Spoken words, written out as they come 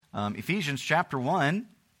Ephesians chapter 1,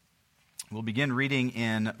 we'll begin reading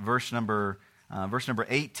in verse number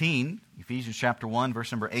 18. Ephesians chapter 1,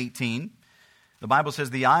 verse number 18. The Bible says,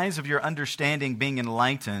 "The eyes of your understanding being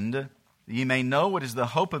enlightened, that ye may know what is the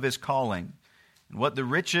hope of his calling, and what the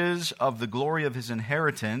riches of the glory of his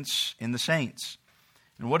inheritance in the saints,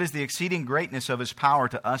 and what is the exceeding greatness of his power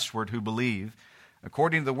to usward who believe,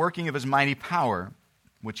 according to the working of his mighty power,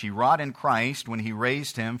 which he wrought in Christ when he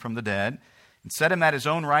raised him from the dead, and set him at his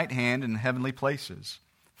own right hand in heavenly places,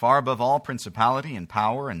 far above all principality and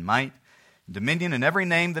power and might, and dominion and every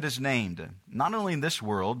name that is named, not only in this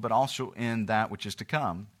world, but also in that which is to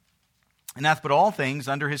come, and hath put all things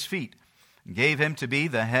under his feet, and gave him to be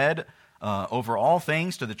the head over all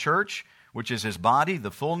things to the church, which is his body,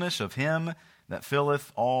 the fullness of him that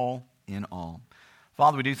filleth all in all."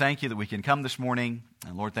 Father, we do thank you that we can come this morning,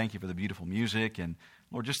 and Lord, thank you for the beautiful music, and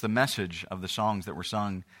Lord, just the message of the songs that were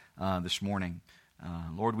sung this morning.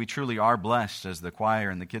 Lord, we truly are blessed, as the choir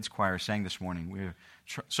and the kids' choir sang this morning. We're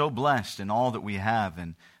so blessed in all that we have,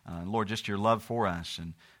 and Lord, just your love for us.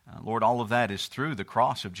 And Lord, all of that is through the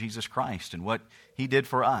cross of Jesus Christ and what he did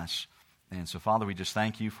for us. And so, Father, we just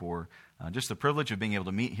thank you for just the privilege of being able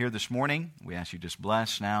to meet here this morning. We ask you just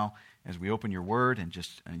bless now as we open your word and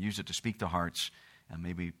just use it to speak to hearts. And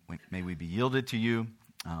may we be yielded to you,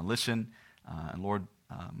 listen, and Lord,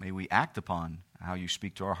 may we act upon how you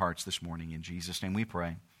speak to our hearts this morning. In Jesus' name we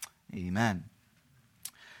pray. Amen.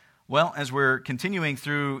 Well, as we're continuing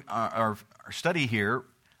through our study here,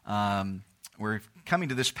 we're coming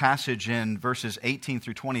to this passage in verses 18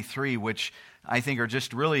 through 23, which I think are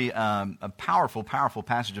just really a powerful, powerful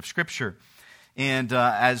passage of Scripture. And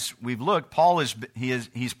as we've looked, Paul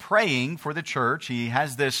he's praying for the church. He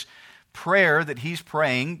has this prayer that he's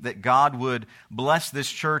praying that God would bless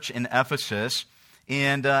this church in Ephesus.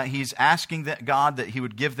 And he's asking that God that he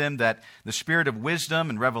would give them the spirit of wisdom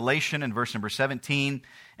and revelation in verse number 17.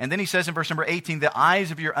 And then he says in verse number 18, the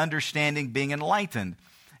eyes of your understanding being enlightened.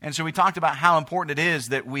 And so we talked about how important it is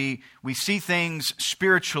that we see things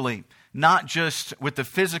spiritually, not just with the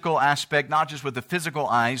physical aspect, not just with the physical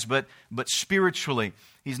eyes, but spiritually.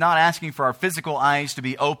 He's not asking for our physical eyes to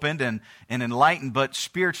be opened and enlightened, but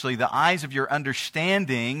spiritually, the eyes of your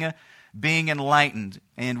understanding being enlightened.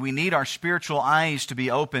 And we need our spiritual eyes to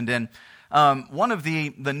be opened. And one of the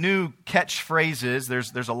new catchphrases,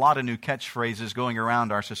 there's a lot of new catchphrases going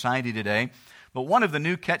around our society today, but one of the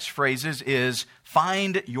new catchphrases is,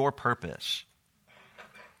 find your purpose.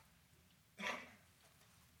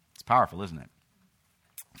 It's powerful, isn't it?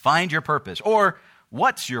 Find your purpose. Or,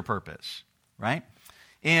 what's your purpose? Right?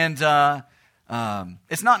 And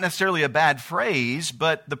it's not necessarily a bad phrase,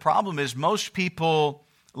 but the problem is most people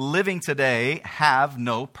living today have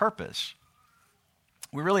no purpose.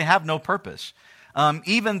 We really have no purpose.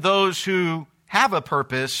 Even those who have a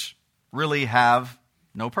purpose really have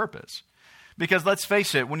no purpose. Because let's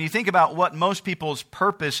face it, when you think about what most people's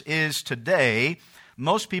purpose is today,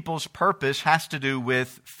 most people's purpose has to do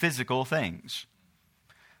with physical things.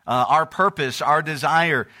 Our purpose, our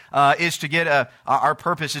desire is to get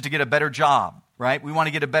a better job. Right? We want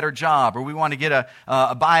to get a better job, or we want to get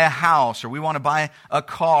buy a house, or we want to buy a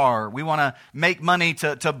car. We want to make money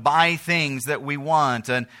to buy things that we want,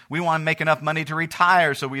 and we want to make enough money to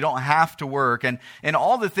retire so we don't have to work. And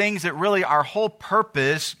all the things that really our whole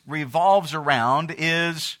purpose revolves around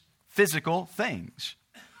is physical things.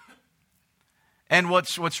 And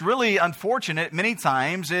what's really unfortunate many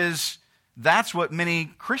times is that's what many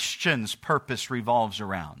Christians' purpose revolves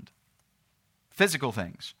around. Physical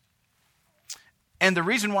things. And the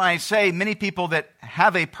reason why I say many people that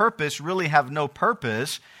have a purpose really have no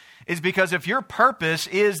purpose is because if your purpose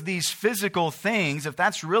is these physical things, if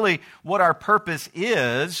that's really what our purpose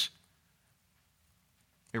is,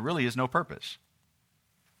 it really is no purpose.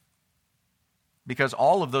 Because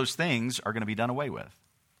all of those things are going to be done away with.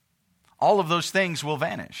 All of those things will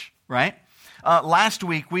vanish, right? Last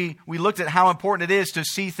week, we looked at how important it is to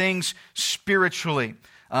see things spiritually.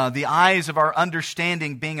 The eyes of our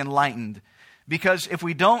understanding being enlightened. Because if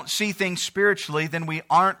we don't see things spiritually, then we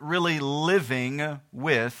aren't really living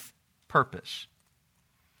with purpose.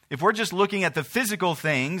 If we're just looking at the physical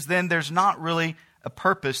things, then there's not really a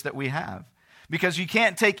purpose that we have. Because you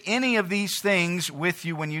can't take any of these things with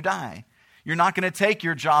you when you die. You're not going to take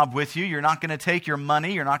your job with you. You're not going to take your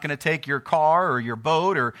money. You're not going to take your car or your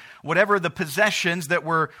boat or whatever the possessions that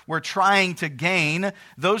we're trying to gain.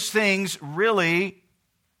 Those things really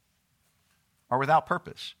are without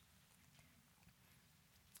purpose.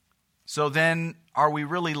 So then, are we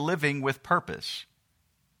really living with purpose?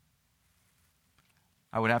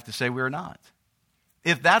 I would have to say we are not.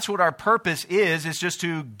 if that's what our purpose is just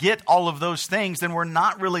to get all of those things, then we're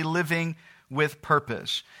not really living with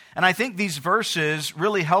purpose. And I think these verses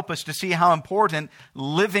really help us to see how important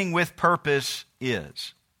living with purpose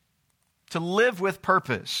is. To live with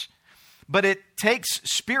purpose. But it takes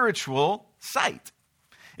spiritual sight.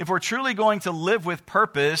 If we're truly going to live with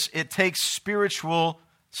purpose, it takes spiritual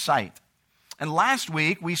sight. And last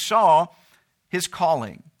week we saw his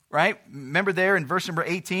calling. Right? Remember there in verse number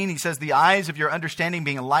 18, he says, the eyes of your understanding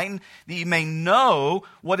being enlightened, that you may know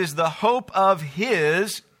what is the hope of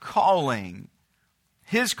his calling.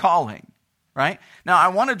 His calling. Right? Now, I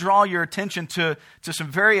want to draw your attention to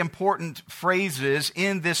some very important phrases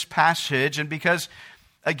in this passage. And because,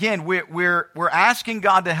 again, we're asking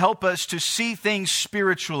God to help us to see things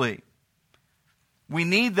spiritually. We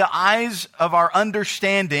need the eyes of our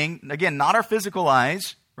understanding. Again, not our physical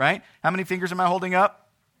eyes. Right? How many fingers am I holding up?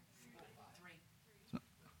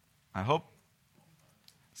 I hope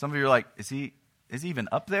some of you are like, is he even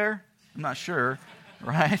up there? I'm not sure,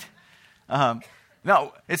 right?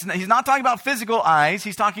 No, he's not talking about physical eyes.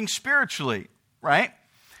 He's talking spiritually, right?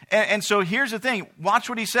 And so here's the thing. Watch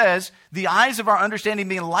what he says. The eyes of our understanding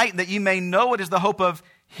being enlightened, that you may know what is the hope of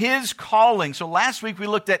his calling. So last week we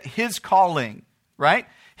looked at his calling, right?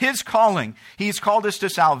 His calling. He's called us to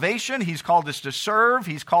salvation. He's called us to serve.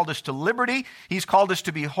 He's called us to liberty. He's called us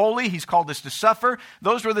to be holy. He's called us to suffer.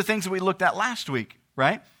 Those were the things that we looked at last week,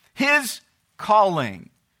 right? His calling.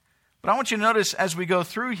 But I want you to notice as we go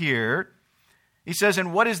through here, he says,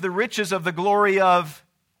 and what is the riches of the glory of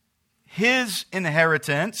his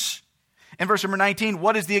inheritance? In verse number 19,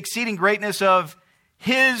 what is the exceeding greatness of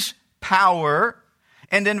his power?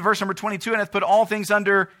 And then verse number 22, and hath put all things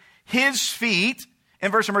under his feet.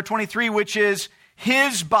 In verse number 23, which is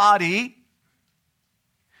his body.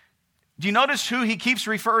 Do you notice who he keeps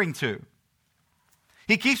referring to?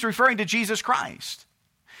 He keeps referring to Jesus Christ.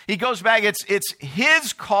 He goes back, it's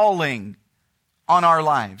his calling on our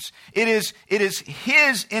lives. It is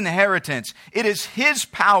his inheritance. It is his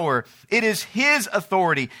power. It is his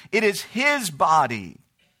authority. It is his body.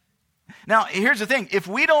 Now, here's the thing. If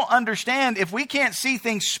we don't understand, if we can't see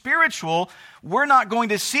things spiritual, we're not going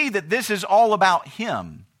to see that this is all about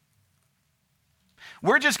him.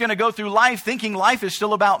 We're just going to go through life thinking life is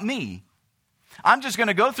still about me. I'm just going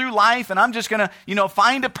to go through life and I'm just going to,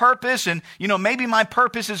 find a purpose and, maybe my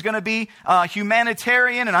purpose is going to be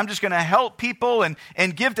humanitarian and I'm just going to help people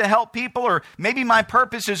and give to help people. Or maybe my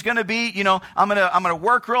purpose is going to be, I'm going to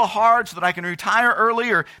work real hard so that I can retire early.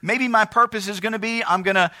 Or maybe my purpose is going to be, I'm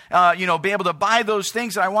going to, be able to buy those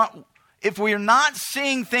things that I want. If we're not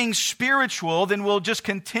seeing things spiritual, then we'll just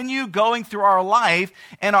continue going through our life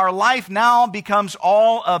and our life now becomes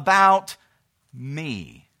all about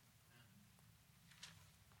me.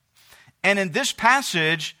 And in this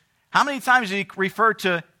passage, how many times did he refer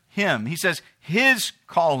to him? He says, his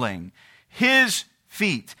calling, his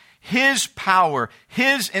feet, his power,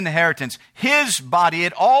 his inheritance, his body.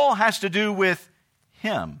 It all has to do with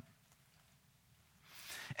him.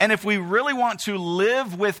 And if we really want to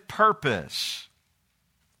live with purpose,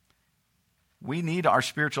 we need our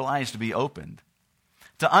spiritual eyes to be opened,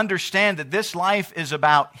 to understand that this life is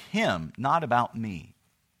about him, not about me.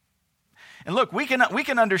 And look, we can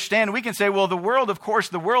understand, we can say, well, the world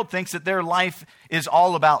thinks that their life is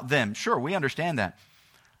all about them. Sure, we understand that.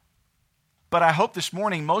 But I hope this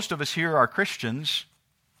morning most of us here are Christians.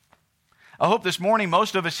 I hope this morning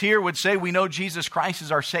most of us here would say we know Jesus Christ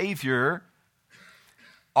is our Savior.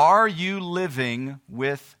 Are you living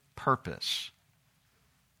with purpose?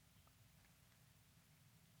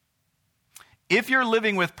 If you're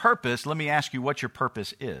living with purpose, let me ask you what your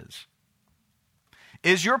purpose is.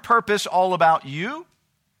 Is your purpose all about you,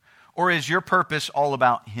 or is your purpose all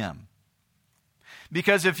about him?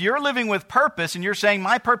 Because if you're living with purpose and you're saying,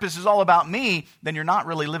 my purpose is all about me, then you're not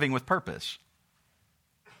really living with purpose.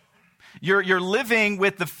 You're living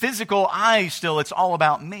with the physical eye still. It's all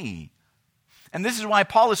about me. And this is why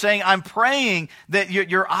Paul is saying, I'm praying that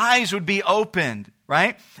your eyes would be opened,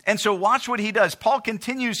 right? And so watch what he does. Paul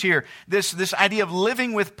continues here, this idea of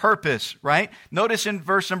living with purpose, right? Notice in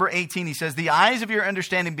verse number 18, he says, the eyes of your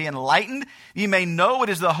understanding be enlightened, you may know what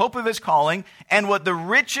is the hope of his calling, and what the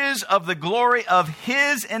riches of the glory of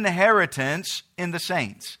his inheritance in the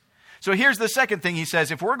saints. So here's the second thing he says.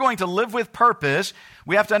 If we're going to live with purpose,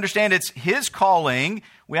 we have to understand it's his calling.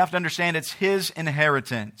 We have to understand it's his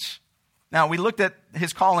inheritance. Now, we looked at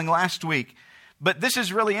his calling last week, but this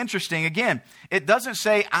is really interesting. Again, it doesn't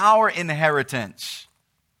say our inheritance.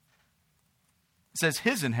 It says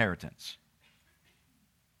his inheritance.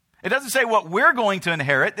 It doesn't say what we're going to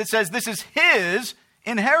inherit. It says this is his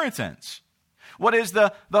inheritance. What is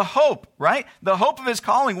the hope, right? The hope of his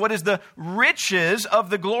calling. What is the riches of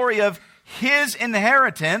the glory of his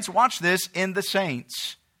inheritance? Watch this, in the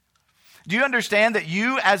saints. Do you understand that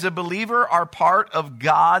you as a believer are part of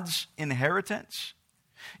God's inheritance?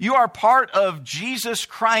 You are part of Jesus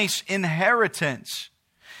Christ's inheritance.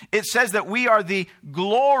 It says that we are the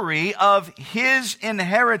glory of his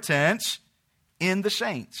inheritance in the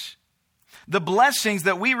saints. The blessings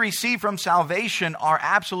that we receive from salvation are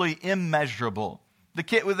absolutely immeasurable. The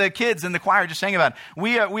kids in the choir just sang about it.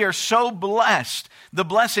 We are so blessed. The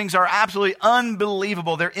blessings are absolutely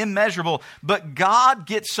unbelievable. They're immeasurable. But God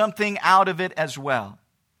gets something out of it as well.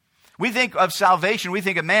 We think of salvation, we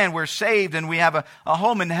think of, man, we're saved and we have a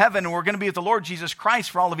home in heaven and we're going to be with the Lord Jesus Christ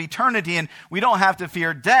for all of eternity and we don't have to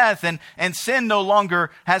fear death and sin no longer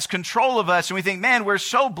has control of us. And we think, man, we're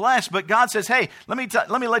so blessed. But God says, hey, let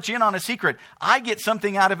me let you in on a secret. I get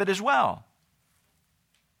something out of it as well.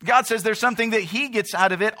 God says there's something that he gets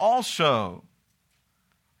out of it also.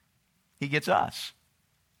 He gets us.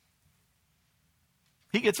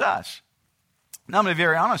 He gets us. Now, I'm going to be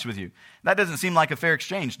very honest with you. That doesn't seem like a fair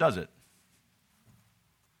exchange, does it?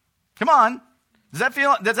 Come on.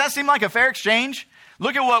 Does that seem like a fair exchange?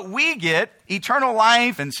 Look at what we get, eternal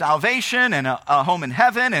life and salvation and a home in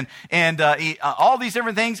heaven and all these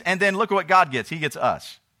different things. And then look at what God gets. He gets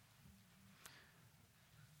us.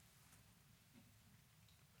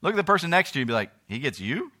 Look at the person next to you and be like, he gets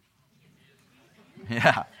you?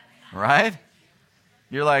 Yeah, right?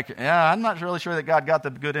 You're like, yeah, I'm not really sure that God got the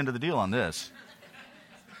good end of the deal on this.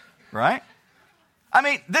 Right? I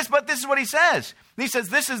mean, this is what he says. He says,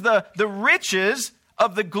 this is the riches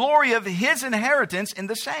of the glory of his inheritance in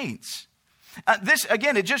the saints. This,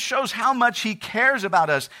 again, it just shows how much he cares about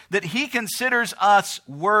us, that he considers us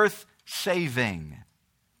worth saving.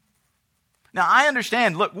 Now, I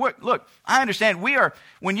understand, look, I understand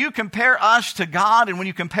when you compare us to God and when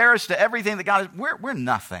you compare us to everything that God is, we're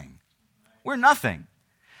nothing. We're nothing.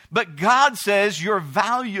 But God says you're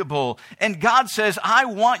valuable. And God says, I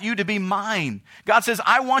want you to be mine. God says,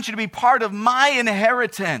 I want you to be part of my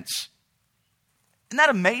inheritance. Isn't that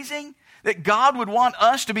amazing? That God would want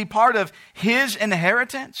us to be part of his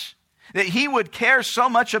inheritance? That he would care so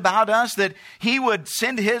much about us that he would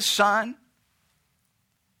send his son?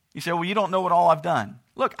 You say, well, you don't know what all I've done.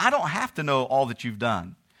 Look, I don't have to know all that you've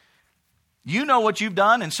done. You know what you've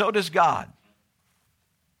done, and so does God.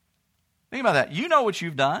 Think about that. You know what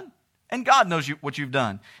you've done, and God knows what you've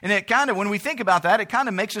done. And it kind of, when we think about that, it kind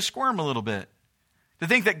of makes us squirm a little bit. To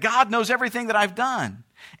think that God knows everything that I've done.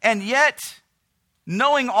 And yet,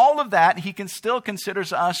 knowing all of that, he still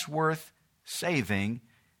considers us worth saving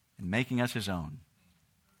and making us his own.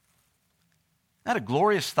 Isn't that a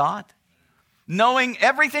glorious thought? Knowing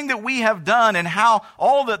everything that we have done and how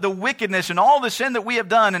all the wickedness and all the sin that we have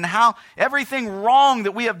done and how everything wrong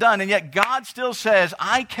that we have done. And yet God still says,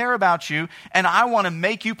 I care about you and I want to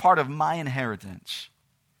make you part of my inheritance.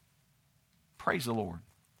 Praise the Lord.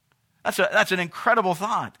 That's an incredible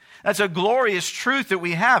thought. That's a glorious truth that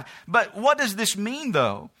we have. But what does this mean,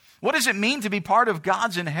 though? What does it mean to be part of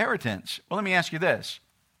God's inheritance? Well, let me ask you this.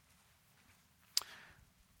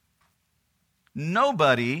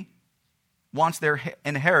 Nobody wants their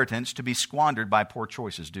inheritance to be squandered by poor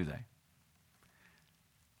choices, do they?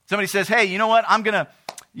 Somebody says, "Hey, you know what? I'm gonna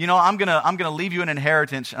leave you an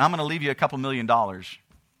inheritance, and I'm gonna leave you a couple $1 million." You're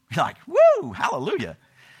like, "Woo, hallelujah!"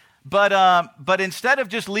 But instead of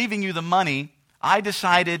just leaving you the money, I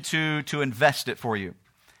decided to invest it for you,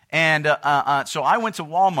 and so I went to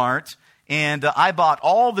Walmart and I bought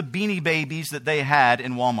all the Beanie Babies that they had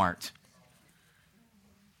in Walmart.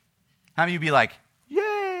 How many of you be like,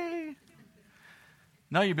 "Yay"?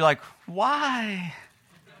 No, you'd be like, why?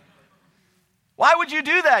 Why would you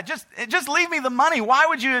do that? Just leave me the money. Why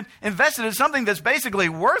would you invest it in something that's basically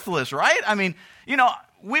worthless, right? I mean,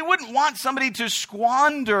 we wouldn't want somebody to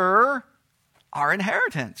squander our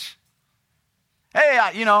inheritance. Hey,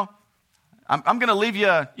 I'm going to leave you,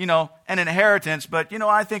 an inheritance, but,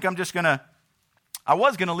 I think I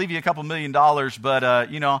was going to leave you a couple $1 million, but,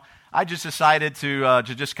 I just decided to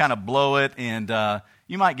just kind of blow it, and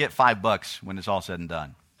you might get $5 when it's all said and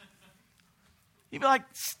done. You'd be like,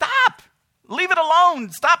 stop. Leave it alone.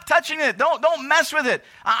 Stop touching it. Don't mess with it.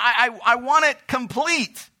 I want it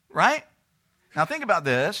complete, right? Now think about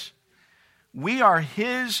this. We are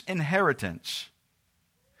his inheritance.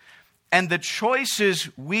 And the choices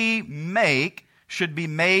we make should be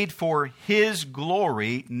made for his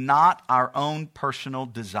glory, not our own personal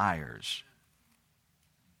desires.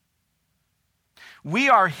 We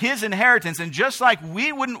are his inheritance, and just like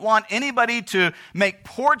we wouldn't want anybody to make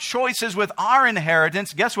poor choices with our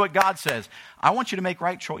inheritance, guess what God says? I want you to make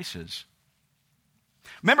right choices.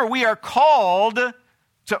 Remember, we are called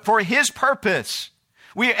for his purpose.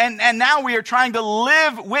 And now we are trying to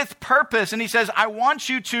live with purpose. And he says, I want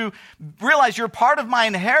you to realize you're part of my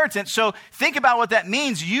inheritance. So think about what that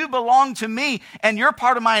means. You belong to me and you're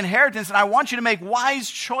part of my inheritance. And I want you to make wise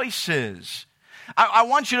choices. I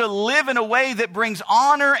want you to live in a way that brings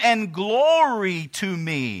honor and glory to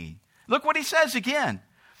me. Look what he says again.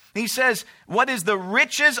 He says, what is the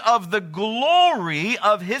riches of the glory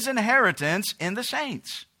of his inheritance in the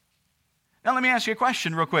saints? Now let me ask you a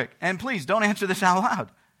question real quick. And please don't answer this out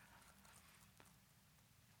loud.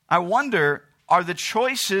 I wonder, are the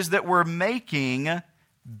choices that we're making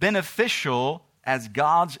beneficial as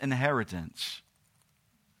God's inheritance?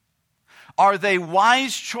 Are they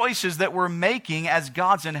wise choices that we're making as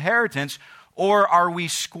God's inheritance, or are we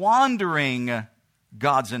squandering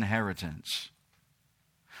God's inheritance?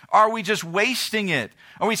 Are we just wasting it?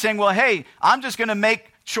 Are we saying, well, hey, I'm just going to make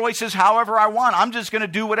choices however I want. I'm just going to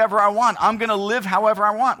do whatever I want. I'm going to live however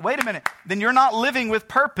I want. Wait a minute. Then you're not living with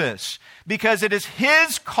purpose, because it is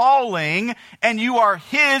his calling and you are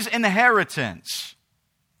his inheritance.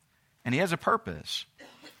 And he has a purpose.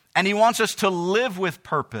 And he wants us to live with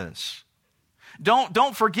purpose.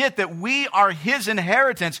 Don't forget that we are his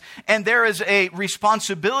inheritance, and there is a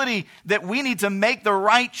responsibility that we need to make the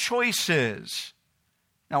right choices.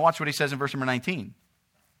 Now watch what he says in verse number 19.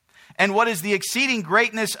 And what is the exceeding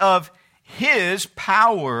greatness of his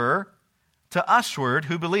power to usward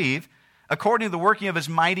who believe, according to the working of his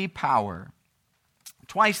mighty power.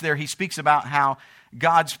 Twice there he speaks about how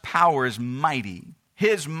God's power is mighty.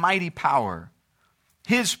 His mighty power.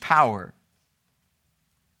 His power.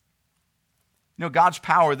 You know, God's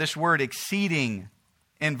power, this word exceeding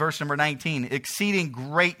in verse number 19, exceeding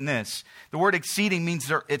greatness. The word exceeding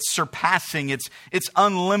means it's surpassing, it's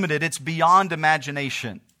unlimited, it's beyond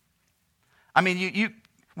imagination. I mean,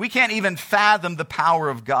 we can't even fathom the power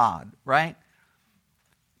of God, right?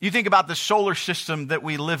 You think about the solar system that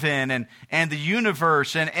we live in and the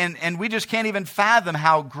universe, and we just can't even fathom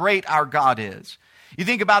how great our God is. You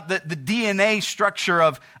think about the DNA structure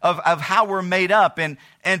of how we're made up, and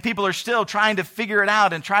people are still trying to figure it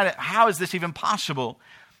out and how is this even possible?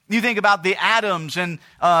 You think about the atoms and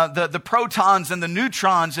the protons and the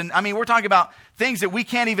neutrons, and I mean, we're talking about things that we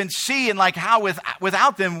can't even see, and like how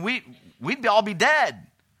without them, we'd all be dead.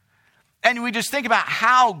 And we just think about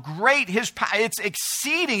how great his power, it's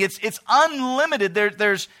exceeding, it's unlimited.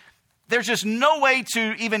 There's just no way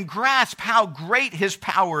to even grasp how great his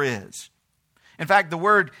power is. In fact, the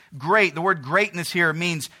word greatness here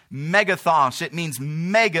means megathos. It means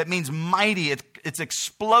mega, it means mighty, it's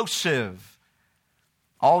explosive.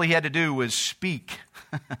 All he had to do was speak.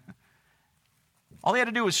 All he had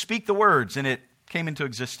to do was speak the words, and it came into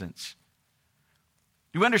existence.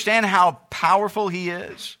 Do you understand how powerful he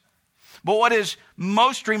is? But what is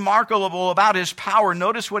most remarkable about his power,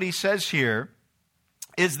 notice what he says here,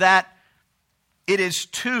 is that it is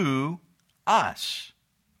to us.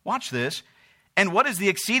 Watch this. And what is the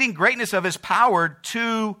exceeding greatness of his power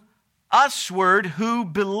to usward who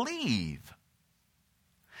believe?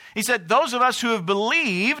 He said, those of us who have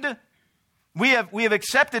believed, we have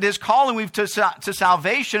accepted his calling to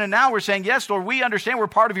salvation, and now we're saying, yes, Lord, we understand we're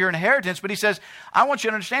part of your inheritance. But he says, I want you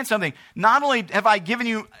to understand something. Not only have I given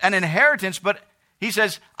you an inheritance, but he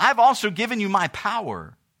says, I've also given you my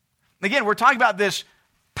power. Again, we're talking about this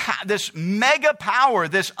mega power,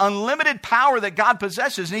 this unlimited power that God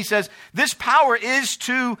possesses. And he says, this power is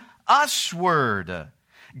to usward.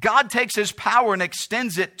 God takes his power and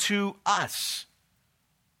extends it to us.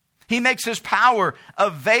 He makes his power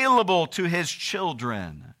available to his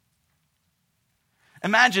children.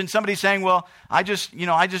 Imagine somebody saying, well, I just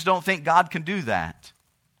don't think God can do that.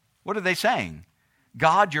 What are they saying?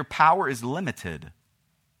 God, your power is limited.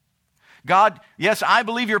 God, yes, I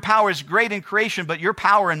believe your power is great in creation, but your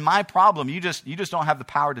power in my problem, you just don't have the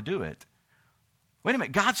power to do it. Wait a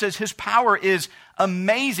minute. God says his power is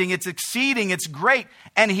amazing, it's exceeding, it's great,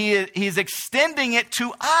 and he's extending it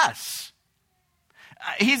to us.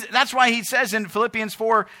 That's why he says in Philippians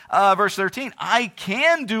 4, verse 13, I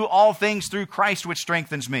can do all things through Christ which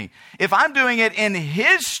strengthens me. If I'm doing it in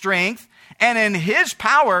his strength and in his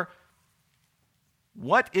power,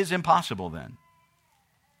 what is impossible then?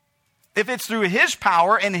 If it's through his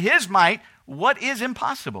power and his might, what is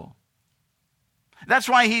impossible? That's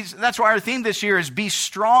why our theme this year is be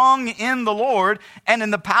strong in the Lord and in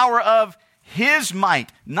the power of his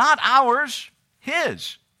might, not ours,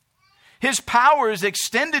 his. His power is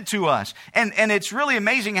extended to us. And it's really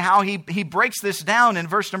amazing how he breaks this down in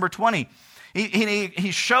verse number 20.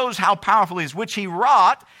 He shows how powerful he is, which he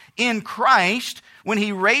wrought in Christ when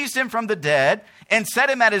he raised him from the dead and set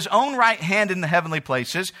him at his own right hand in the heavenly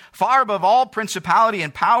places, far above all principality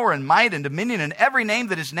and power and might and dominion and every name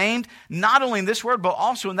that is named, not only in this world, but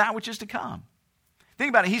also in that which is to come. Think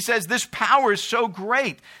about it. He says this power is so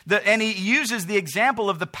great, and he uses the example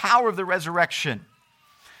of the power of the resurrection.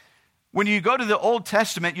 When you go to the Old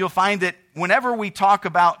Testament, you'll find that whenever we talk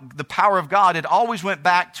about the power of God, it always went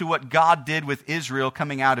back to what God did with Israel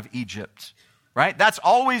coming out of Egypt. Right? That's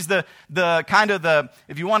always the kind of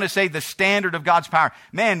if you want to say the standard of God's power.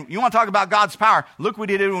 Man, you want to talk about God's power? Look what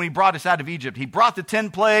he did when he brought us out of Egypt. He brought the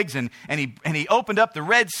 10 plagues and he opened up the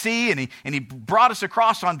Red Sea and he brought us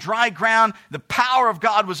across on dry ground. The power of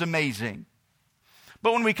God was amazing.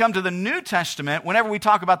 But when we come to the New Testament, whenever we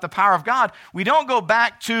talk about the power of God, we don't go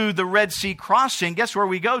back to the Red Sea crossing. Guess where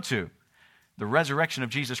we go to? The resurrection of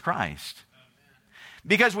Jesus Christ.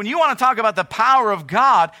 Because when you want to talk about the power of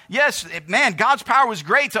God, yes, man, God's power was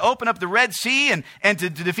great to open up the Red Sea and to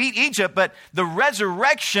defeat Egypt, but the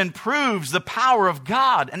resurrection proves the power of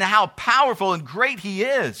God and how powerful and great he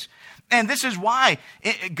is. And this is why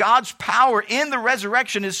God's power in the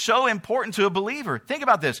resurrection is so important to a believer. Think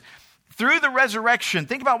about this. Through the resurrection,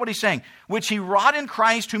 think about what he's saying, which he wrought in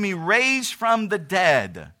Christ, whom he raised from the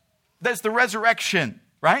dead. That's the resurrection.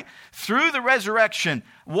 Right? Through the resurrection,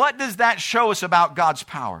 what does that show us about God's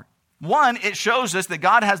power? One, it shows us that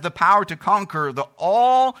God has the power to conquer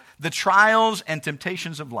all the trials and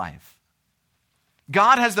temptations of life.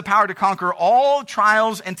 God has the power to conquer all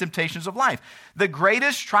trials and temptations of life. The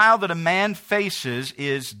greatest trial that a man faces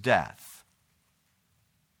is death.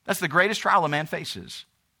 That's the greatest trial a man faces,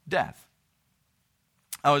 death.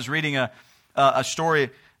 I was reading a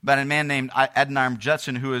story about a man named Adoniram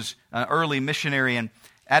Judson, who was an early missionary, and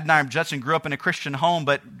Adoniram Judson grew up in a Christian home,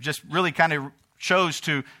 but just really kind of chose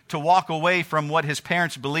to walk away from what his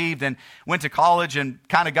parents believed and went to college and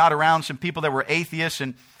kind of got around some people that were atheists.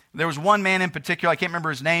 And there was one man in particular, I can't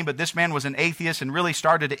remember his name, but this man was an atheist and really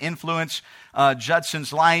started to influence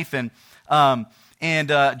Judson's life. And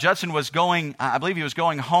Judson was going, I believe he was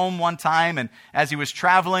going home one time, and as he was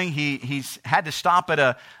traveling, he had to stop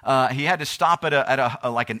at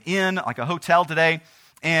like an inn, like a hotel today.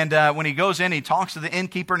 And when he goes in, he talks to the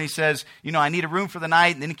innkeeper and he says, I need a room for the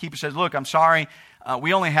night. And the innkeeper says, look, I'm sorry.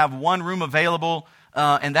 We only have one room available.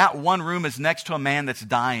 And that one room is next to a man that's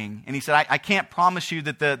dying. And he said, I can't promise you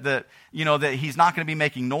that that he's not going to be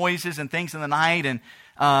making noises and things in the night. And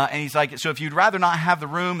he's like, so if you'd rather not have the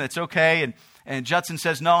room, it's okay. And Judson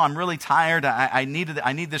says, no, I'm really tired. I need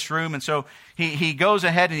this room. And so he goes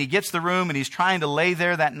ahead and he gets the room and he's trying to lay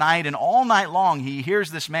there that night. And all night long, he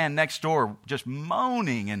hears this man next door just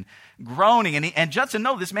moaning and groaning. And Judson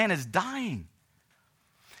knows this man is dying.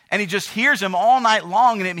 And he just hears him all night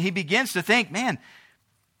long. And he begins to think, man,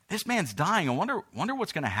 this man's dying. I wonder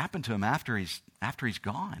what's going to happen to him after he's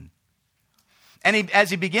gone. And as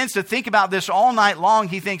he begins to think about this all night long,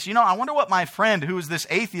 he thinks, I wonder what my friend, who is this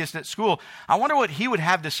atheist at school, I wonder what he would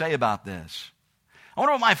have to say about this. I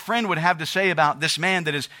wonder what my friend would have to say about this man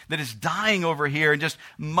that is dying over here and just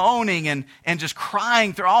moaning and just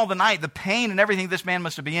crying through all the night, the pain and everything this man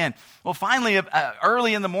must have been in. Well, finally,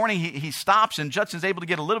 early in the morning, he stops and Judson's able to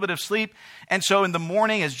get a little bit of sleep. And so in the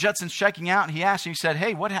morning, as Judson's checking out, he asked him, he said,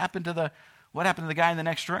 hey, what happened to the guy in the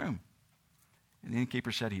next room? And the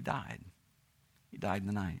innkeeper said he died. He died in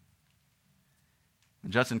the night.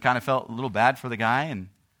 And Judson kind of felt a little bad for the guy, and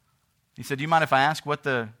he said, do you mind if I ask what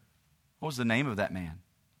was the name of that man?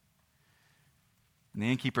 And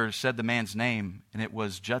the innkeeper said the man's name, and it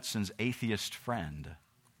was Judson's atheist friend,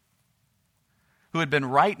 who had been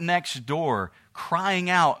right next door, crying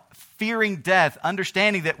out, fearing death,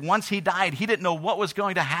 understanding that once he died, he didn't know what was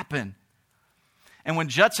going to happen. And when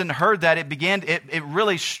Judson heard that, it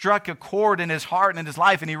really struck a chord in his heart and in his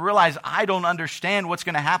life. And he realized, I don't understand what's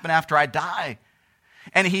going to happen after I die.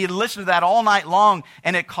 And he listened to that all night long,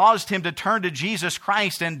 and it caused him to turn to Jesus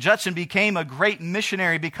Christ. And Judson became a great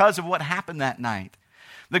missionary because of what happened that night.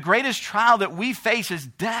 The greatest trial that we face is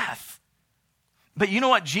death. But you know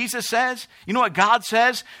what Jesus says? You know what God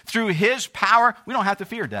says? Through his power, we don't have to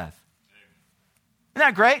fear death. Isn't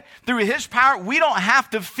that great? Through his power, we don't have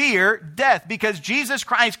to fear death because Jesus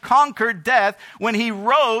Christ conquered death when he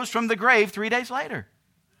rose from the grave 3 days later.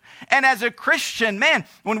 And as a Christian, man,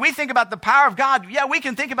 when we think about the power of God, yeah, we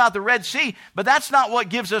can think about the Red Sea, but that's not what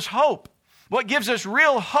gives us hope. What gives us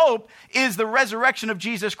real hope is the resurrection of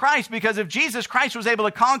Jesus Christ, because if Jesus Christ was able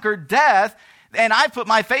to conquer death, and I put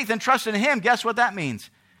my faith and trust in him, guess what that means?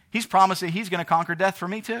 He's promised that he's going to conquer death for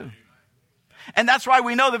me too. And that's why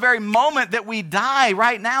we know the very moment that we die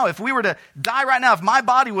right now, if we were to die right now, if my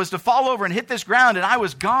body was to fall over and hit this ground and I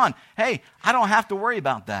was gone, hey, I don't have to worry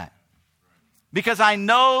about that. Because I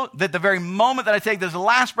know that the very moment that I take this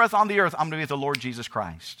last breath on the earth, I'm going to be with the Lord Jesus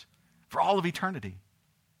Christ for all of eternity.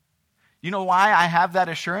 You know why I have that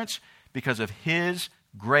assurance? Because of His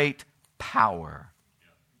great power.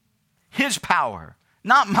 His power,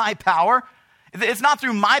 not my power. It's not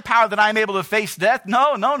through my power that I'm able to face death.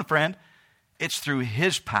 No, friend. It's through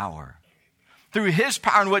His power. Through His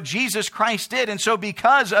power and what Jesus Christ did. And so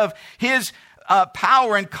because of His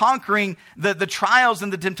power in conquering the trials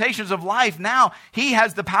and the temptations of life, now He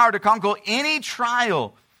has the power to conquer any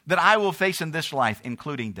trial that I will face in this life,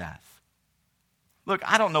 including death. Look,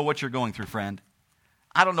 I don't know what you're going through, friend.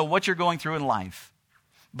 I don't know what you're going through in life.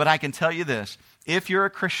 But I can tell you this. If you're a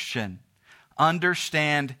Christian,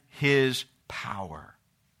 understand His power.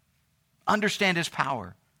 Understand His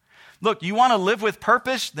power. Look, you want to live with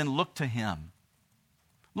purpose? Then look to Him.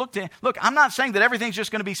 Look, I'm not saying that everything's just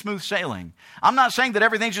going to be smooth sailing. I'm not saying that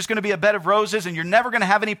everything's just going to be a bed of roses and you're never going to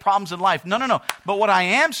have any problems in life. No. But what I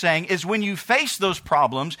am saying is when you face those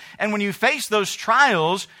problems and when you face those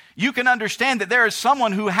trials, you can understand that there is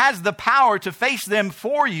someone who has the power to face them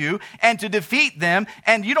for you and to defeat them,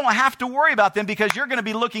 and you don't have to worry about them because you're going to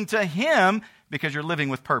be looking to Him because you're living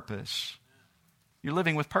with purpose. You're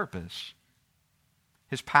living with purpose.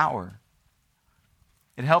 His power.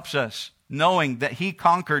 It helps us knowing that He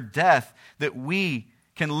conquered death, that we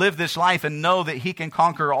can live this life and know that He can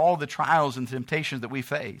conquer all the trials and temptations that we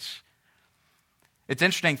face. It's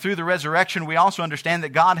interesting, through the resurrection, we also understand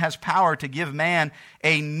that God has power to give man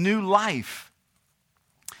a new life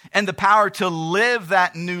and the power to live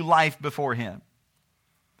that new life before Him.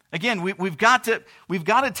 Again, we've got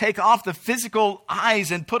to take off the physical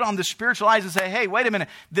eyes and put on the spiritual eyes and say, hey, wait a minute,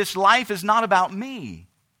 this life is not about me.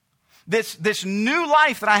 This new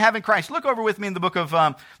life that I have in Christ. Look over with me in the book of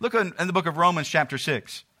Romans chapter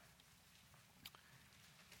 6.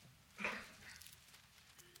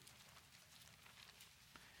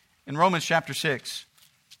 In Romans chapter 6.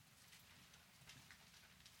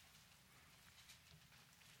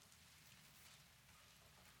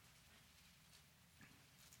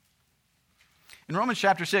 In Romans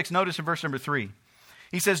chapter 6, notice in verse number 3.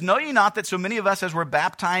 He says, know ye not that so many of us as were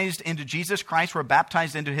baptized into Jesus Christ were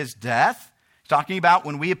baptized into His death? He's talking about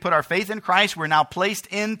when we have put our faith in Christ, we're now placed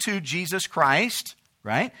into Jesus Christ,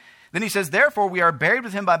 right? Then he says, therefore we are buried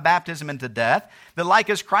with Him by baptism into death, that like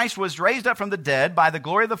as Christ was raised up from the dead by the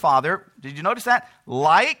glory of the Father. Did you notice that?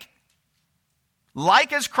 Like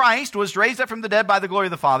as Christ was raised up from the dead by the glory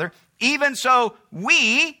of the Father, even so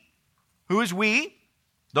we, who is we?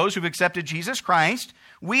 Those who've accepted Jesus Christ,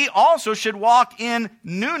 we also should walk in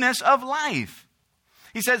newness of life.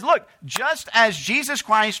 He says, look, just as Jesus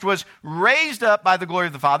Christ was raised up by the glory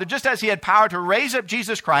of the Father, just as He had power to raise up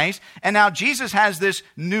Jesus Christ, and now Jesus has this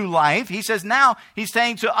new life, He says now, He's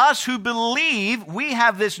saying to us who believe, we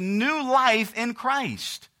have this new life in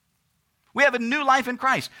Christ. We have a new life in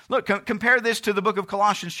Christ. Look, compare this to the book of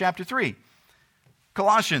Colossians chapter 3.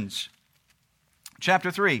 Colossians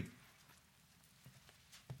chapter 3.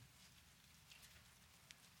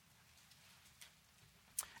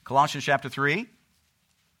 Colossians chapter 3.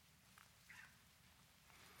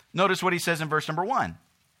 Notice what he says in verse number 1.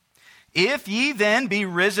 If ye then be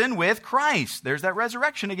risen with Christ. There's that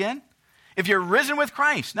resurrection again. If you're risen with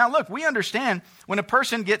Christ. Now look, we understand when a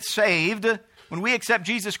person gets saved, when we accept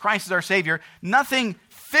Jesus Christ as our Savior, nothing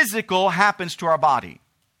physical happens to our body,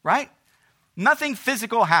 right? Nothing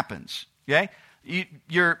physical happens, okay?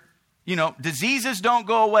 Diseases don't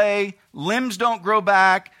go away, limbs don't grow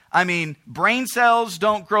back. Brain cells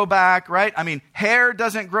don't grow back, right? Hair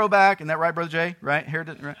doesn't grow back. Isn't that right, Brother Jay? Right? Hair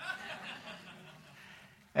doesn't, right?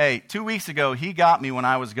 Hey, 2 weeks ago, he got me when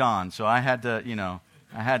I was gone. So I had to,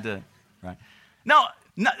 right? No,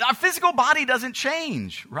 our physical body doesn't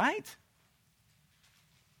change, right?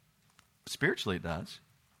 Spiritually it does.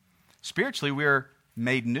 Spiritually, we're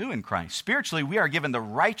made new in Christ. Spiritually, we are given the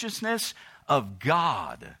righteousness of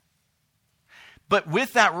God. But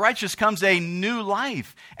with that righteousness comes a new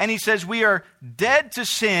life. And he says we are dead to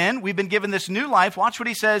sin. We've been given this new life. Watch what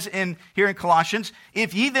he says here in Colossians.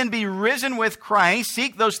 If ye then be risen with Christ,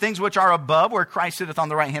 seek those things which are above, where Christ sitteth on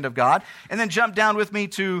the right hand of God. And then jump down with me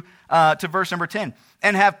to verse number 10.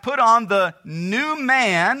 And have put on the new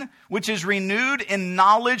man, which is renewed in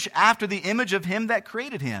knowledge after the image of Him that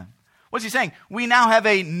created him. What's he saying? We now have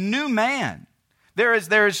a new man.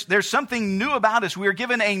 There's something new about us. We are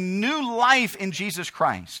given a new life in Jesus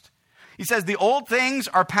Christ. He says, the old things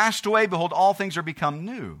are passed away. Behold, all things are become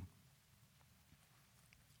new.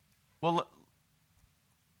 Well,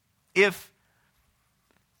 if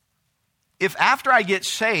after I get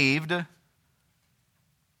saved,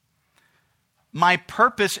 my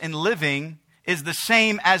purpose in living is the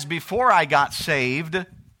same as before I got saved,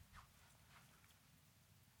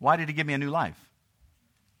 why did he give me a new life?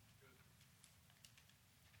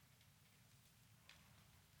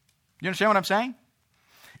 You understand what I'm saying?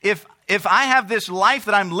 If I have this life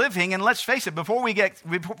that I'm living, and let's face it, before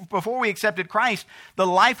we accepted Christ, the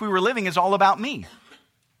life we were living is all about me.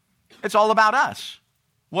 It's all about us.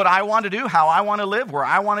 What I want to do, how I want to live, where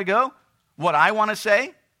I want to go, what I want to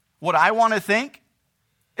say, what I want to think.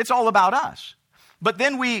 It's all about us. But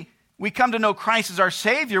then we come to know Christ as our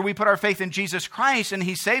Savior. We put our faith in Jesus Christ, and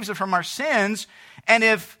he saves us from our sins. And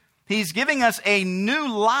if he's giving us a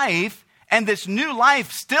new life, and this new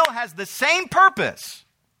life still has the same purpose,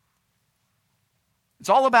 it's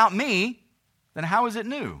all about me, then how is it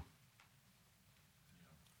new?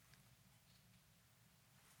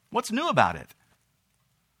 What's new about it?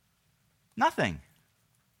 Nothing.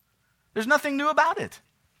 There's nothing new about it.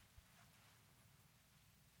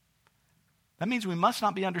 That means we must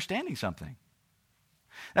not be understanding something.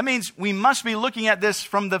 That means we must be looking at this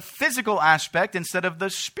from the physical aspect instead of the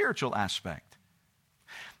spiritual aspect.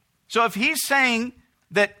 So if he's saying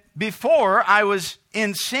that before I was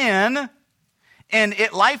in sin, and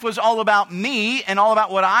life was all about me and all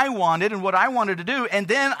about what I wanted and what I wanted to do. And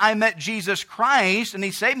then I met Jesus Christ and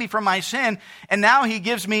he saved me from my sin. And now he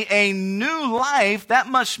gives me a new life. That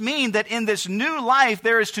must mean that in this new life,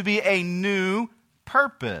 there is to be a new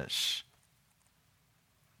purpose.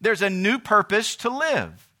 There's a new purpose to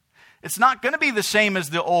live. It's not going to be the same as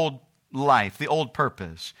the old life, the old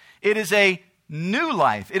purpose. It is a new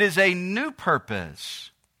life. It is a new purpose.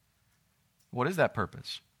 What is that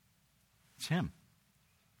purpose? It's him.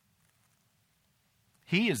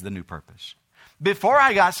 He is the new purpose. Before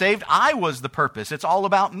I got saved, I was the purpose. It's all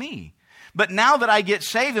about me. But now that I get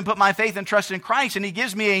saved and put my faith and trust in Christ and he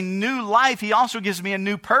gives me a new life, he also gives me a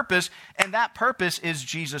new purpose, and that purpose is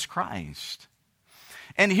Jesus Christ.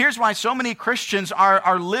 And here's why so many Christians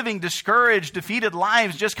are living discouraged, defeated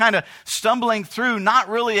lives, just kind of stumbling through, not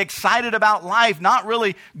really excited about life, not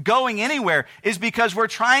really going anywhere, is because we're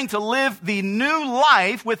trying to live the new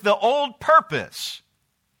life with the old purpose.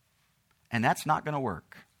 And that's not going to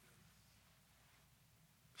work.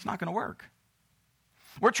 It's not going to work.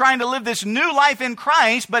 We're trying to live this new life in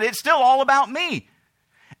Christ, but it's still all about me.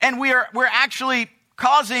 And we're actually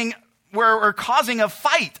causing a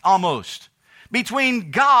fight almost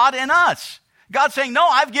between God and us. God's saying, no,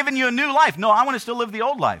 I've given you a new life. No, I want to still live the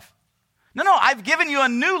old life. No, I've given you a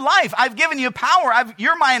new life. I've given you power.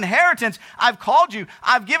 You're my inheritance. I've called you.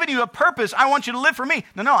 I've given you a purpose. I want you to live for me.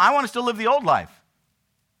 No, I want to still live the old life.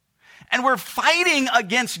 And we're fighting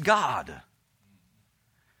against God.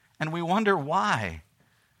 And we wonder why.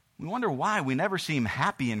 We wonder why we never seem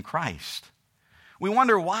happy in Christ. We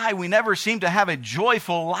wonder why we never seem to have a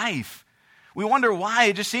joyful life. We wonder why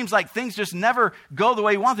it just seems like things just never go the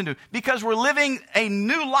way we want them to. Because we're living a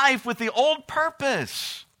new life with the old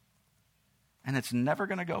purpose. And it's never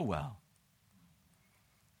going to go well.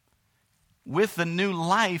 With the new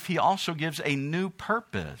life, he also gives a new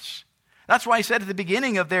purpose. That's why he said at the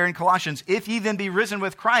beginning of there in Colossians, if ye then be risen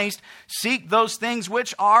with Christ, seek those things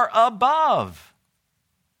which are above.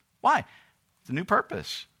 Why? It's a new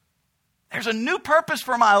purpose. There's a new purpose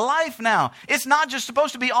for my life now. It's not just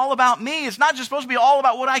supposed to be all about me. It's not just supposed to be all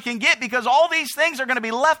about what I can get, because all these things are going to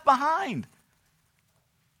be left behind.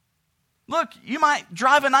 Look, you might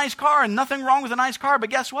drive a nice car, and nothing wrong with a nice car, but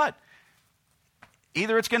guess what?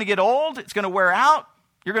 Either it's going to get old, it's going to wear out,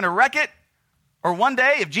 you're going to wreck it, or one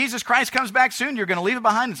day, if Jesus Christ comes back soon, you're going to leave it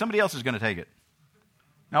behind and somebody else is going to take it.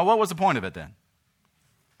 Now, what was the point of it then?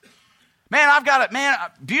 Man, I've got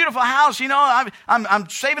a beautiful house, I'm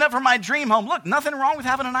saving up for my dream home. Look, nothing wrong with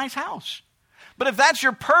having a nice house. But if that's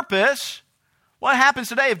your purpose, what happens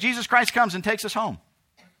today if Jesus Christ comes and takes us home?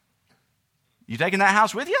 You taking that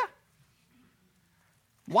house with you?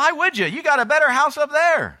 Why would you? You got a better house up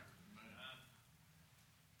there.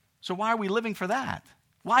 So why are we living for that?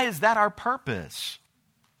 Why is that our purpose?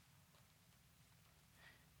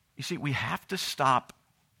 You see, we have to stop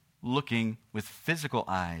looking with physical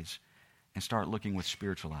eyes and start looking with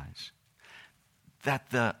spiritual eyes.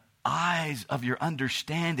 That the eyes of your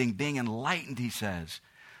understanding being enlightened, he says.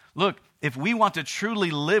 Look, if we want to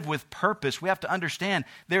truly live with purpose, we have to understand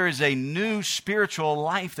there is a new spiritual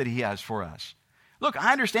life that he has for us. Look,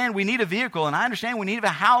 I understand we need a vehicle, and I understand we need a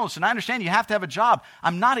house, and I understand you have to have a job.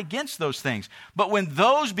 I'm not against those things. But when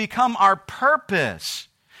those become our purpose,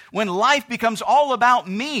 when life becomes all about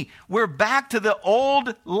me, we're back to the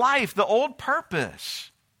old life, the old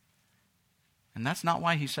purpose. And that's not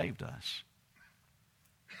why he saved us.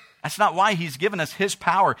 That's not why he's given us his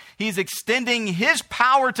power. He's extending his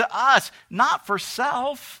power to us, not for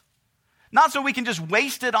self, Not so we can just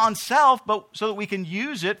waste it on self, but so that we can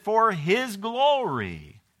use it for His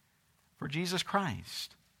glory, for Jesus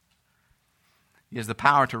Christ. He has the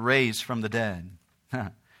power to raise from the dead.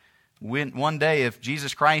 One day, if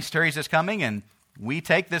Jesus Christ tarries His coming and we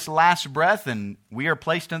take this last breath and we are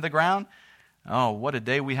placed in the ground, oh, what a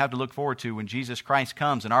day we have to look forward to when Jesus Christ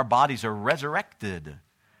comes and our bodies are resurrected.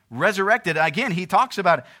 Resurrected, again, He talks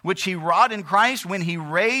about it, which He wrought in Christ when He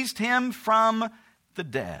raised Him from the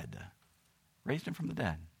dead. Raised Him from the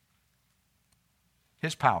dead.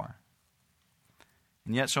 His power.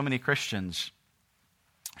 And yet so many Christians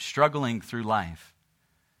struggling through life,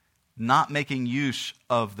 not making use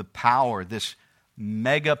of the power, this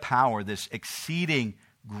mega power, this exceeding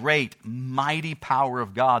great, mighty power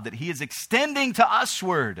of God that He is extending to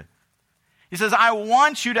usward. He says, I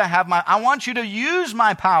want you to use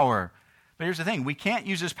my power. But here's the thing, we can't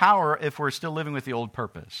use His power if we're still living with the old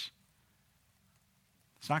purpose.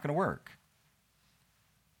 It's not going to work.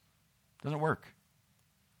 Doesn't work.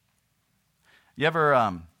 You ever,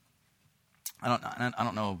 I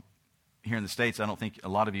don't know, here in the States, I don't think a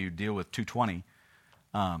lot of you deal with 220.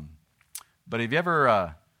 But have you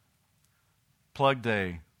ever plugged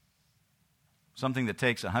something that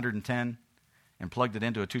takes 110 and plugged it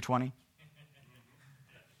into a 220?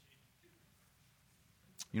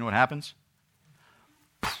 You know what happens?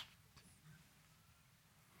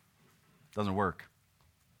 Doesn't work.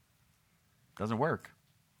 Doesn't work.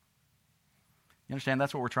 You understand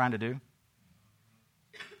that's what we're trying to do?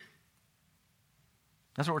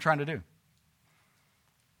 That's what we're trying to do.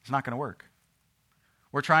 It's not going to work.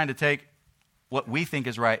 We're trying to take what we think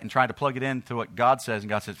is right and try to plug it into what God says, and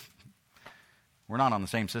God says, we're not on the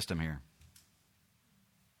same system here.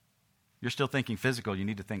 You're still thinking physical, you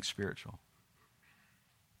need to think spiritual.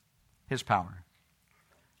 His power.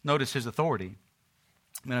 Notice His authority.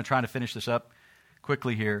 I'm going to try to finish this up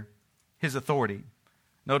quickly here. His authority.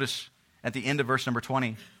 Notice at the end of verse number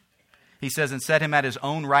 20, He says, and set Him at His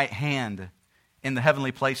own right hand in the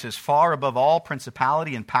heavenly places, far above all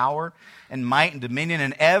principality and power and might and dominion,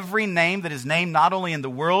 and every name that is named not only in the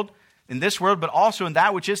world, in this world, but also in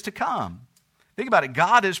that which is to come. Think about it.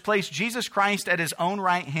 God has placed Jesus Christ at His own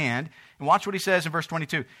right hand. And watch what He says in verse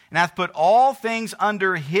 22. And hath put all things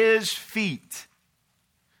under His feet.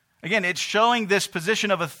 Again, it's showing this position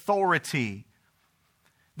of authority.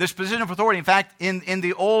 This position of authority. In fact, in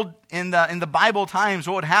the Bible times,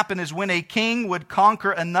 what would happen is when a king would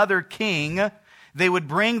conquer another king, they would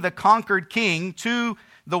bring the conquered king to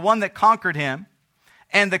the one that conquered him,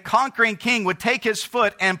 and the conquering king would take his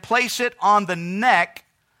foot and place it on the neck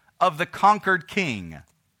of the conquered king.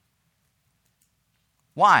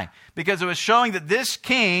 Why? Because it was showing that this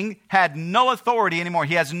king had no authority anymore.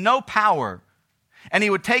 He has no power. And he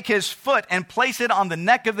would take his foot and place it on the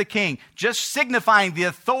neck of the king, just signifying the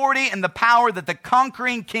authority and the power that the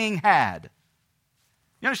conquering king had.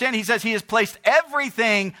 You understand? He says He has placed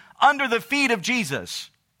everything under the feet of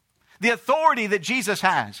Jesus. The authority that Jesus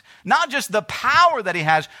has. Not just the power that He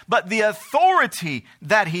has, but the authority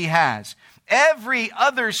that He has. Every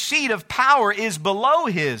other seat of power is below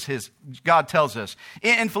His, God tells us.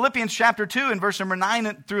 In Philippians chapter 2, in verse number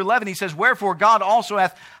 9 through 11, He says, wherefore God also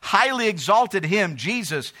hath highly exalted Him,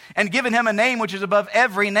 Jesus, and given Him a name which is above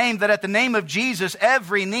every name, that at the name of Jesus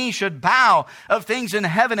every knee should bow, of things in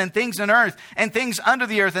heaven and things in earth and things under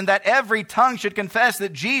the earth, and that every tongue should confess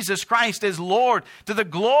that Jesus Christ is Lord, to the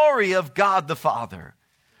glory of God the Father.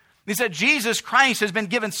 He said Jesus Christ has been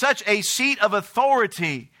given such a seat of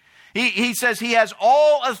authority. He says He has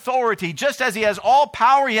all authority. Just as He has all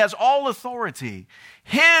power, He has all authority.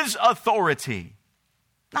 His authority,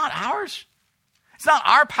 not ours. It's not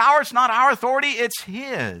our power, it's not our authority, it's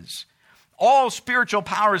His. All spiritual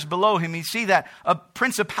power is below Him. You see that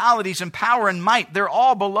principalities and power and might, they're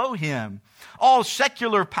all below Him. All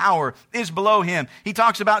secular power is below Him. He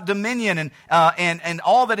talks about dominion and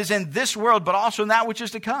all that is in this world, but also in that which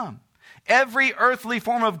is to come. Every earthly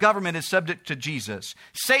form of government is subject to Jesus.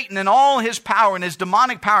 Satan and all his power and his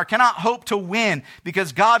demonic power cannot hope to win,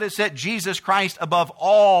 because God has set Jesus Christ above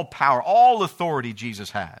all power, all authority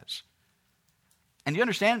Jesus has. And you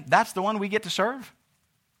understand, that's the one we get to serve?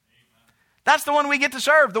 Amen. That's the one we get to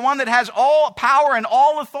serve, the one that has all power and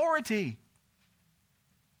all authority.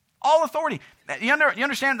 All authority. You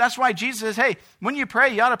understand, that's why Jesus says, hey, when you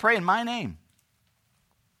pray, you ought to pray in my name.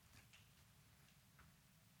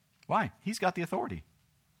 Why? He's got the authority.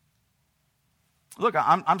 Look,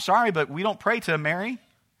 I'm sorry, but we don't pray to Mary.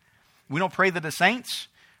 We don't pray to the saints.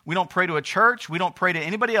 We don't pray to a church. We don't pray to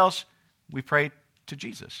anybody else. We pray to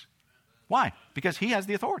Jesus. Why? Because He has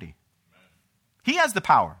the authority. He has the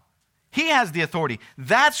power. He has the authority.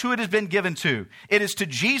 That's who it has been given to. It is to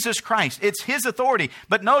Jesus Christ. It's his authority.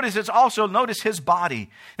 But notice his body.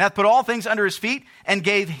 And hath put all things under his feet and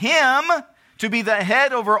gave him to be the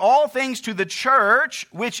head over all things to the church,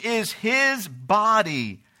 which is his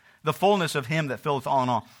body, the fullness of him that filleth all in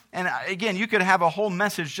all. And again, you could have a whole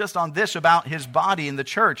message just on this about his body in the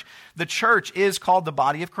church. The church is called the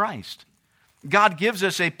body of Christ. God gives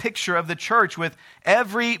us a picture of the church with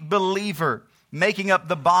every believer making up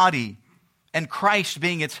the body and Christ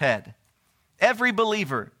being its head. Every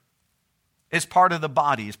believer is part of the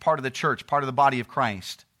body, is part of the church, part of the body of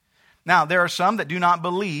Christ. Now, there are some that do not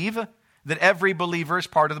believe that every believer is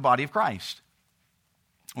part of the body of Christ.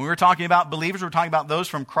 When we're talking about believers, we're talking about those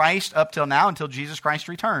from Christ up till now, until Jesus Christ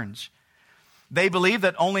returns. They believe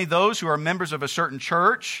that only those who are members of a certain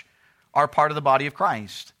church are part of the body of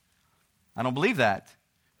Christ. I don't believe that.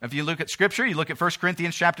 If you look at Scripture, you look at 1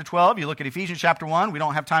 Corinthians chapter 12, you look at Ephesians chapter 1, we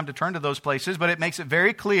don't have time to turn to those places, but it makes it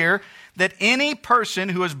very clear that any person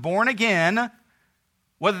who is born again,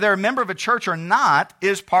 whether they're a member of a church or not,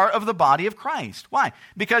 is part of the body of Christ. Why?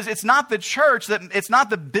 Because it's not the church, it's not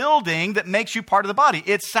the building that makes you part of the body.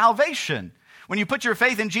 It's salvation. When you put your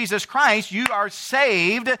faith in Jesus Christ, you are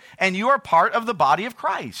saved and you are part of the body of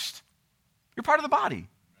Christ. You're part of the body.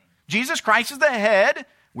 Jesus Christ is the head.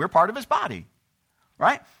 We're part of his body.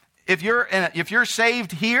 Right? If you're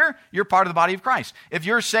saved here, you're part of the body of Christ. If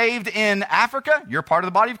you're saved in Africa, you're part of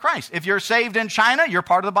the body of Christ. If you're saved in China, you're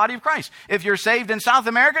part of the body of Christ. If you're saved in South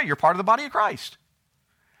America, you're part of the body of Christ.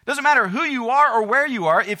 Doesn't matter who you are or where you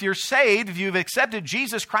are. If you're saved, if you've accepted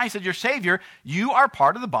Jesus Christ as your Savior, you are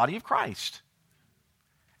part of the body of Christ.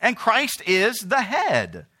 And Christ is the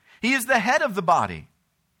head. He is the head of the body.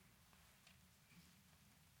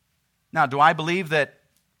 Now, do I believe that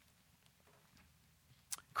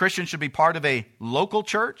Christians should be part of a local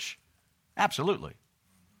church? Absolutely.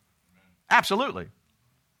 Absolutely.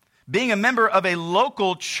 Being a member of a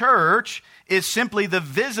local church is simply the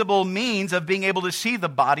visible means of being able to see the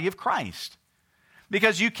body of Christ.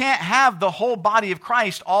 Because you can't have the whole body of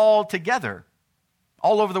Christ all together,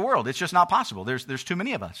 all over the world. It's just not possible. There's too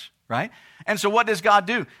many of us, right? And so what does God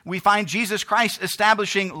do? We find Jesus Christ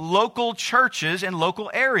establishing local churches in local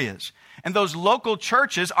areas. And those local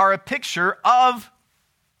churches are a picture of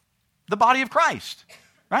the body of Christ,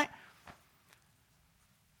 right?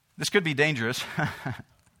 This could be dangerous.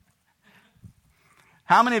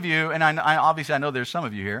 How many of you, and I know there's some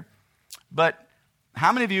of you here, but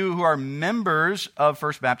how many of you who are members of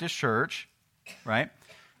First Baptist Church, right?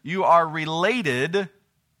 You are related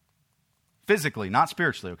physically, not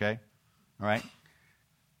spiritually, okay? All right?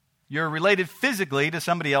 You're related physically to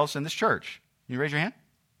somebody else in this church. Can you raise your hand?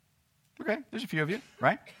 Okay, there's a few of you,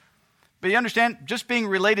 right? But you understand, just being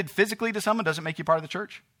related physically to someone doesn't make you part of the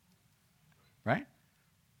church, right?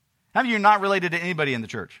 How many of you are not related to anybody in the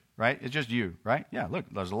church, right? It's just you, right? Yeah, look,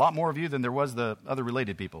 there's a lot more of you than there was the other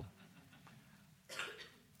related people. You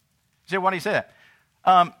say, why do you say that?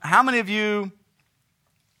 How many of you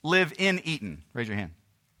live in Eaton? Raise your hand.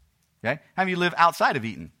 Okay? How many of you live outside of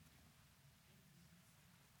Eaton?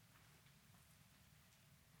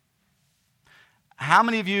 How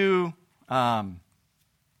many of you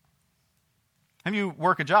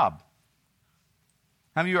work a job?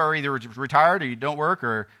 How many of you are either retired or you don't work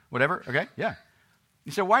or whatever? Okay, yeah.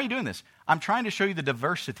 You say, why are you doing this? I'm trying to show you the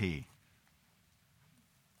diversity.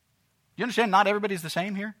 Do you understand? Not everybody's the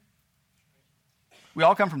same here. We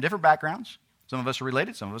all come from different backgrounds. Some of us are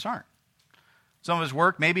related, some of us aren't. Some of us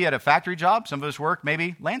work maybe at a factory job. Some of us work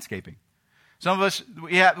maybe landscaping. Some of us,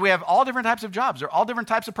 we have all different types of jobs. There are all different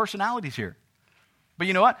types of personalities here. But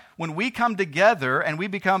you know what? When we come together and we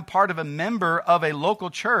become part of a member of a local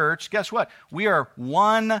church, guess what? We are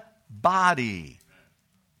one body.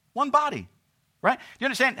 One body, right? Do you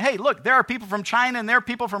understand? Hey, look, there are people from China and there are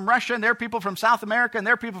people from Russia and there are people from South America and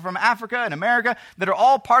there are people from Africa and America that are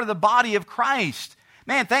all part of the body of Christ.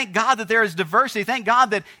 Man, thank God that there is diversity. Thank God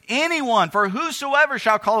that anyone, for whosoever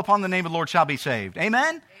shall call upon the name of the Lord shall be saved. Amen?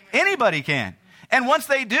 Amen. Anybody can. And once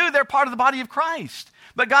they do, they're part of the body of Christ.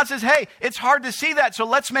 But God says, hey, it's hard to see that, so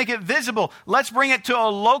let's make it visible. Let's bring it to a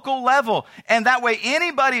local level. And that way,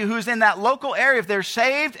 anybody who's in that local area, if they're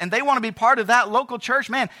saved and they want to be part of that local church,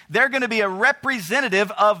 man, they're going to be a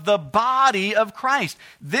representative of the body of Christ.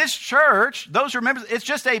 This church, those who are members, it's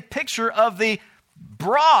just a picture of the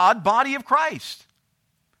broad body of Christ.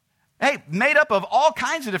 Hey, made up of all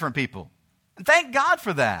kinds of different people. And thank God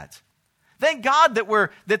for that. Thank God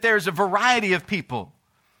that there's a variety of people.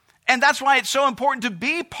 And that's why it's so important to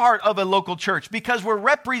be part of a local church, because we're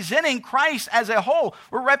representing Christ as a whole.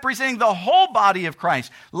 We're representing the whole body of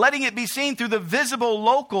Christ, letting it be seen through the visible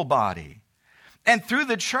local body. And through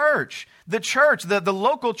the church, the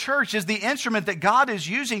local church is the instrument that God is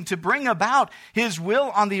using to bring about His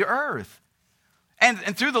will on the earth.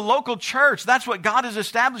 And through the local church, that's what God has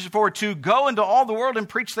established for, to go into all the world and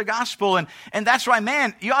preach the gospel. And that's why,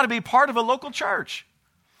 man, you ought to be part of a local church.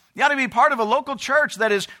 You ought to be part of a local church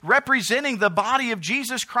that is representing the body of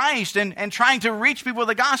Jesus Christ and trying to reach people with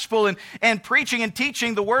the gospel and preaching and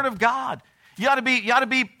teaching the Word of God. You ought to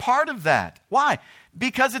be part of that. Why?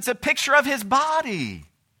 Because it's a picture of His body.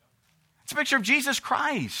 It's a picture of Jesus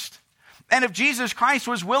Christ. And if Jesus Christ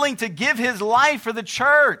was willing to give His life for the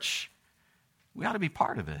church, we ought to be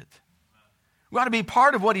part of it. We ought to be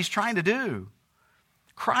part of what He's trying to do.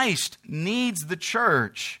 Christ needs the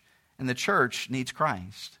church, and the church needs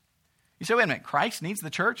Christ. You say, wait a minute, Christ needs the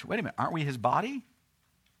church? Wait a minute, aren't we His body?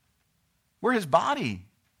 We're His body.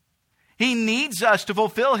 He needs us to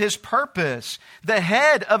fulfill His purpose. The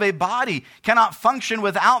head of a body cannot function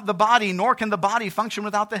without the body, nor can the body function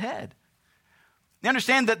without the head. You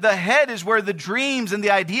understand that the head is where the dreams and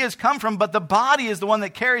the ideas come from, but the body is the one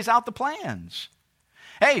that carries out the plans.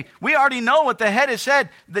 Hey, we already know what the head has said,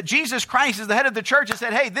 that Jesus Christ is the head of the church, has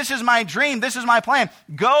said, hey, this is my dream, this is my plan.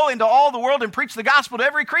 Go into all the world and preach the gospel to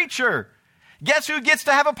every creature. Guess who gets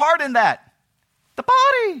to have a part in that? The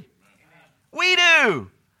body. We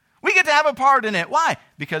do. We get to have a part in it. Why?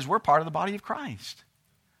 Because we're part of the body of Christ.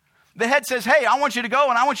 The head says, hey, I want you to go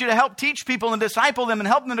and I want you to help teach people and disciple them and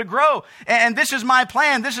help them to grow. And this is my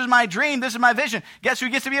plan. This is my dream. This is my vision. Guess who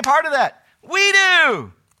gets to be a part of that? We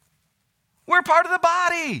do. We're part of the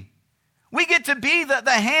body. We get to be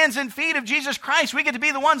the hands and feet of Jesus Christ. We get to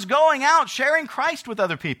be the ones going out sharing Christ with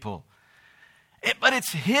other people. But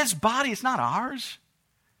it's His body. It's not ours.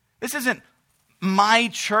 This isn't my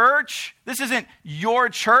church. This isn't your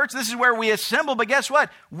church. This is where we assemble. But guess what?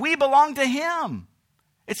 We belong to Him.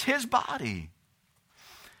 It's His body.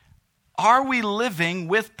 Are we living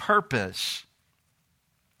with purpose?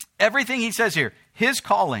 Everything He says here, His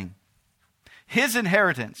calling, His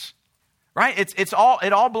inheritance, right? It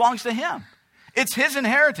all belongs to Him. It's His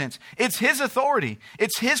inheritance. It's His authority.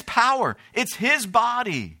 It's His power. It's His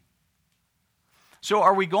body. So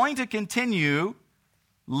are we going to continue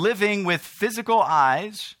living with physical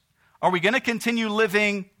eyes? Are we going to continue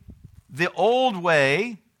living the old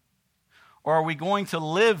way? Or are we going to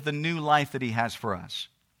live the new life that He has for us?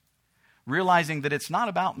 Realizing that it's not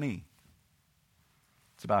about me.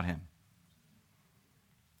 It's about Him.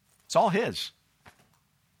 It's all His.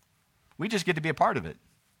 We just get to be a part of it.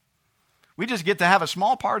 We just get to have a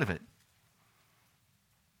small part of it.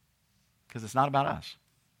 Because it's not about us.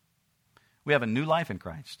 We have a new life in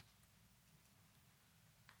Christ.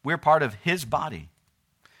 We're part of His body.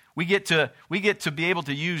 We get to be able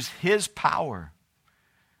to use His power.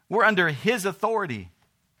 We're under His authority.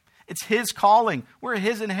 It's His calling. We're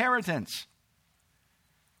His inheritance.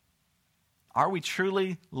 Are we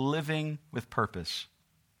truly living with purpose?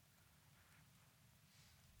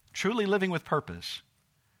 Truly living with purpose?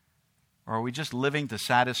 Or are we just living to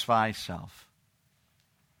satisfy self?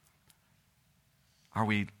 Are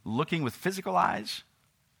we looking with physical eyes?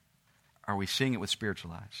 Are we seeing it with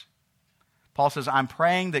spiritual eyes? Paul says, I'm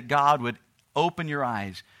praying that God would open your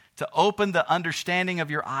eyes, to open the understanding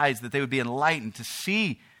of your eyes, that they would be enlightened, to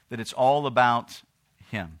see that it's all about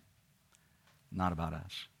Him, not about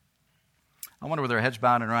us. I wonder with our heads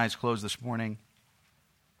bowed and our eyes closed this morning.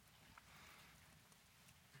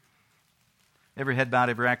 Every head bowed,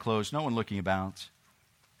 every eye closed, no one looking about.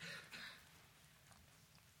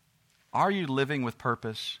 Are you living with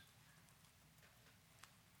purpose?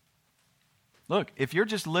 Look, if you're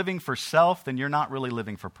just living for self, then you're not really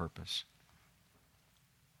living for purpose.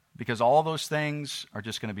 Because all those things are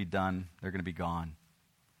just going to be done. They're going to be gone.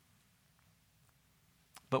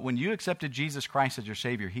 But when you accepted Jesus Christ as your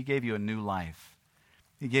Savior, He gave you a new life.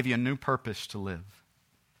 He gave you a new purpose to live.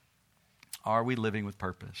 Are we living with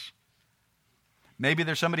purpose? Maybe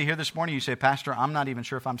there's somebody here this morning, you say, Pastor, I'm not even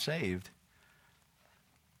sure if I'm saved.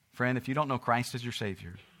 Friend, if you don't know Christ as your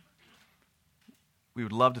Savior, we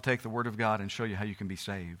would love to take the Word of God and show you how you can be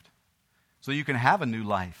saved. So you can have a new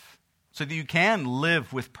life. So that you can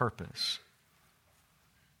live with purpose.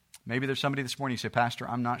 Maybe there's somebody this morning, you say, Pastor,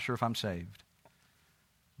 I'm not sure if I'm saved.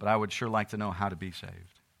 But I would sure like to know how to be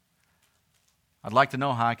saved. I'd like to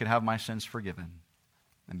know how I could have my sins forgiven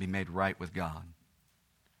and be made right with God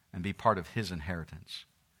and be part of His inheritance.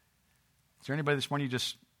 Is there anybody this morning, you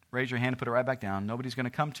just raise your hand and put it right back down? Nobody's going to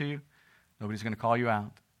come to you. Nobody's going to call you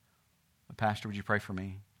out. But Pastor, would you pray for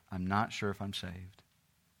me? I'm not sure if I'm saved.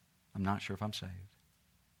 I'm not sure if I'm saved.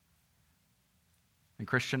 And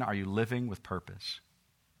Christian, are you living with purpose?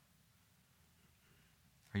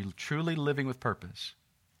 Are you truly living with purpose?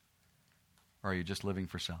 Or are you just living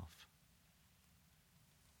for self?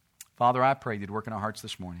 Father, I pray you'd work in our hearts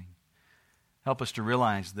this morning. Help us to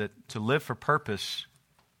realize that to live for purpose,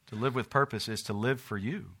 to live with purpose, is to live for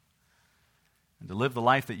you. And to live the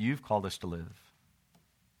life that you've called us to live.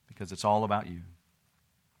 Because it's all about you.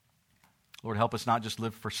 Lord, help us not just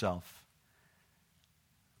live for self,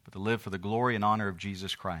 but to live for the glory and honor of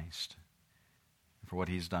Jesus Christ and for what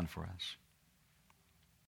He's done for us.